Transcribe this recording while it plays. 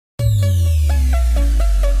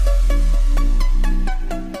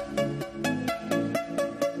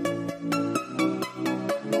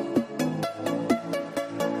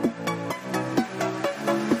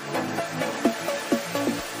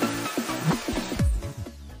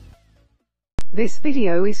This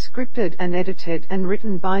video is scripted and edited and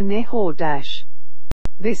written by Nehor Dash.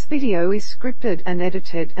 This video is scripted and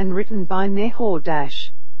edited and written by Nehor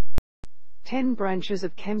Dash. 10 branches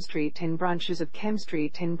of chemistry, 10 branches of chemistry,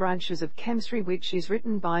 10 branches of chemistry, which is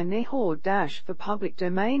written by Nehor Dash for public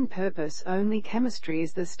domain purpose only. Chemistry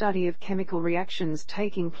is the study of chemical reactions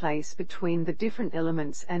taking place between the different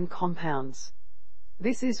elements and compounds.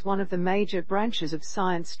 This is one of the major branches of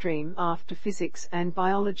science stream after physics and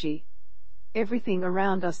biology. Everything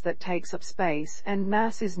around us that takes up space and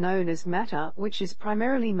mass is known as matter, which is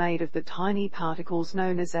primarily made of the tiny particles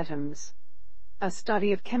known as atoms. A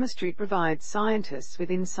study of chemistry provides scientists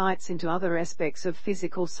with insights into other aspects of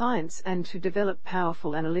physical science and to develop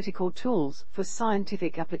powerful analytical tools for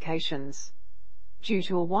scientific applications. Due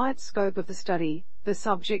to a wide scope of the study, the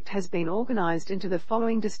subject has been organized into the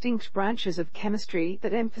following distinct branches of chemistry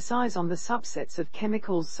that emphasize on the subsets of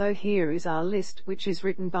chemicals. So here is our list, which is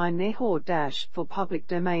written by Nehor Dash for public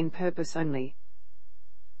domain purpose only.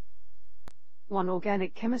 1.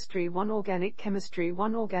 Organic chemistry. 1. Organic chemistry.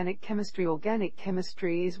 1. Organic chemistry. Organic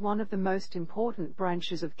chemistry is one of the most important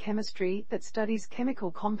branches of chemistry that studies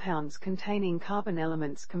chemical compounds containing carbon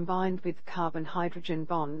elements combined with carbon-hydrogen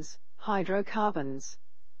bonds, hydrocarbons.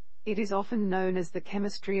 It is often known as the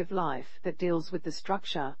chemistry of life that deals with the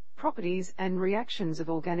structure, properties and reactions of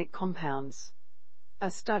organic compounds.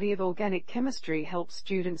 A study of organic chemistry helps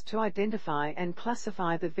students to identify and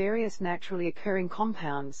classify the various naturally occurring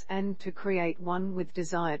compounds and to create one with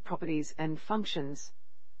desired properties and functions.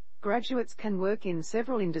 Graduates can work in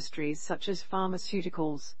several industries such as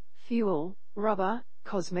pharmaceuticals, fuel, rubber,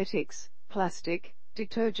 cosmetics, plastic,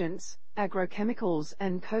 detergents, agrochemicals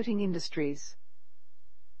and coating industries.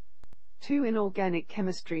 2. Inorganic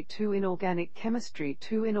chemistry. 2. Inorganic chemistry.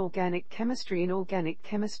 2. Inorganic chemistry. Inorganic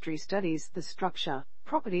chemistry studies the structure,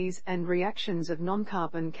 properties and reactions of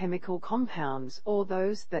non-carbon chemical compounds, or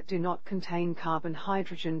those that do not contain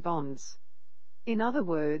carbon-hydrogen bonds. In other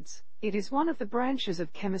words, it is one of the branches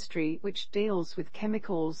of chemistry which deals with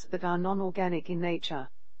chemicals that are non-organic in nature.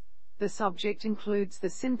 The subject includes the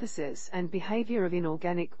synthesis and behavior of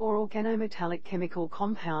inorganic or organometallic chemical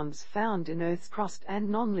compounds found in Earth's crust and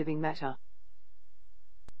non-living matter.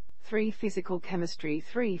 3. Physical chemistry.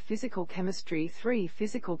 3. Physical chemistry. 3.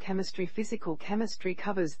 Physical chemistry. Physical chemistry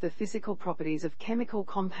covers the physical properties of chemical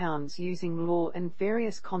compounds using law and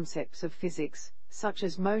various concepts of physics, such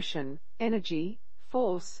as motion, energy,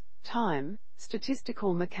 force, time,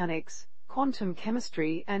 statistical mechanics, quantum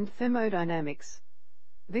chemistry and thermodynamics.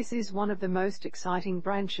 This is one of the most exciting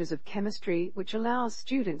branches of chemistry, which allows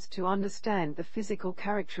students to understand the physical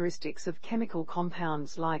characteristics of chemical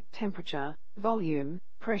compounds like temperature, volume,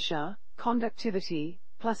 pressure, conductivity,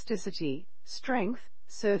 plasticity, strength,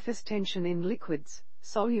 surface tension in liquids,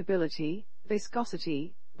 solubility,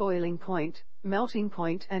 viscosity, boiling point, melting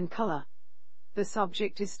point and color. The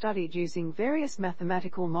subject is studied using various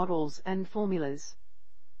mathematical models and formulas.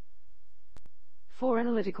 4.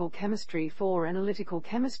 Analytical chemistry. 4. Analytical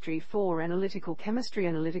chemistry. 4. Analytical chemistry.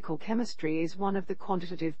 Analytical chemistry is one of the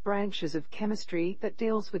quantitative branches of chemistry that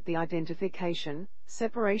deals with the identification,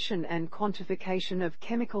 separation and quantification of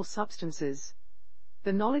chemical substances.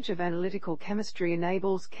 The knowledge of analytical chemistry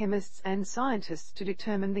enables chemists and scientists to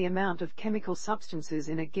determine the amount of chemical substances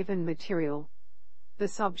in a given material. The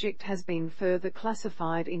subject has been further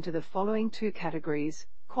classified into the following 2 categories.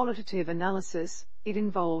 Qualitative analysis. It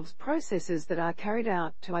involves processes that are carried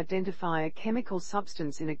out to identify a chemical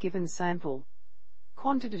substance in a given sample.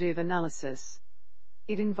 Quantitative analysis.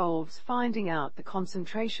 It involves finding out the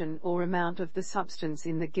concentration or amount of the substance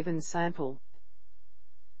in the given sample.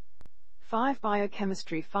 5.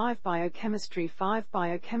 Biochemistry. 5. Biochemistry. 5.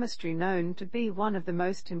 Biochemistry. Known to be one of the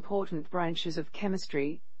most important branches of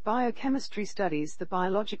chemistry, biochemistry studies the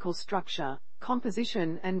biological structure,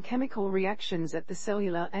 composition and chemical reactions at the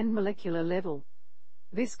cellular and molecular level.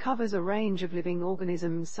 This covers a range of living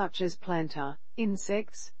organisms such as planta,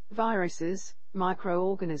 insects, viruses,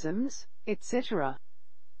 microorganisms, etc.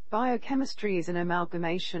 Biochemistry is an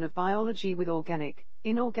amalgamation of biology with organic,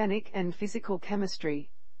 inorganic and physical chemistry.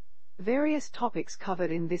 Various topics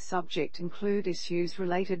covered in this subject include issues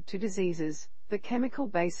related to diseases, the chemical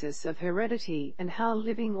basis of heredity and how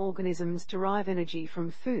living organisms derive energy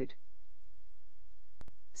from food.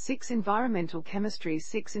 6. Environmental chemistry.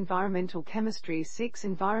 6. Environmental chemistry. 6.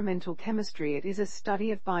 Environmental chemistry. It is a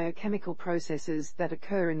study of biochemical processes that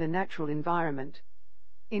occur in the natural environment.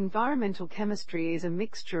 Environmental chemistry is a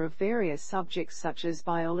mixture of various subjects such as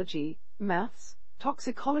biology, maths,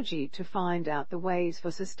 toxicology to find out the ways for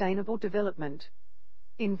sustainable development.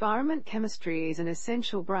 Environment chemistry is an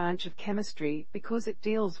essential branch of chemistry because it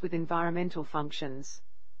deals with environmental functions.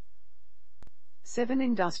 7.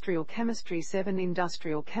 Industrial chemistry. 7.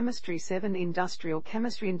 Industrial chemistry. 7. Industrial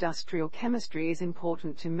chemistry. Industrial chemistry is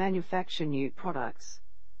important to manufacture new products.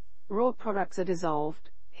 Raw products are dissolved,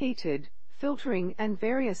 heated, filtering and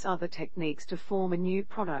various other techniques to form a new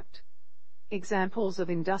product. Examples of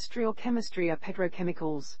industrial chemistry are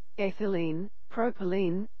petrochemicals, ethylene,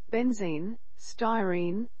 propylene, benzene,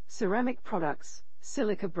 styrene, ceramic products,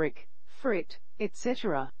 silica brick, frit,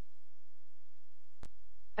 etc.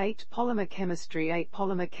 8. Polymer chemistry. 8.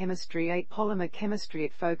 Polymer chemistry. 8. Polymer chemistry.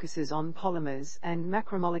 It focuses on polymers and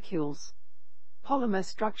macromolecules. Polymer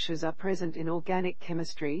structures are present in organic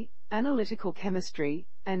chemistry, analytical chemistry,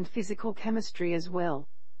 and physical chemistry as well.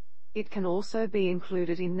 It can also be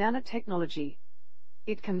included in nanotechnology.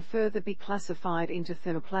 It can further be classified into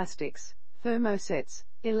thermoplastics, thermosets,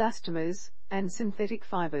 elastomers, and synthetic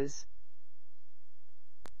fibers.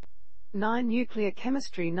 9. Nuclear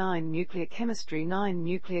chemistry. 9. Nuclear chemistry. 9.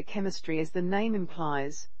 Nuclear chemistry, as the name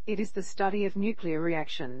implies, it is the study of nuclear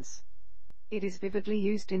reactions. It is vividly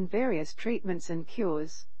used in various treatments and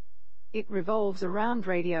cures. It revolves around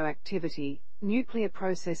radioactivity, nuclear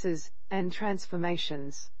processes, and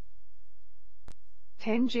transformations.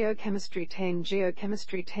 10. Geochemistry. 10.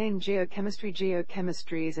 Geochemistry. 10. Geochemistry.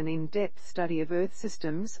 Geochemistry is an in-depth study of Earth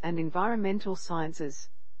systems and environmental sciences.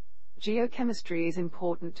 Geochemistry is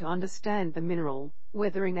important to understand the mineral,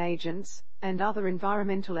 weathering agents, and other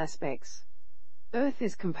environmental aspects. Earth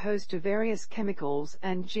is composed of various chemicals,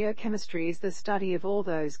 and geochemistry is the study of all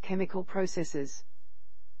those chemical processes.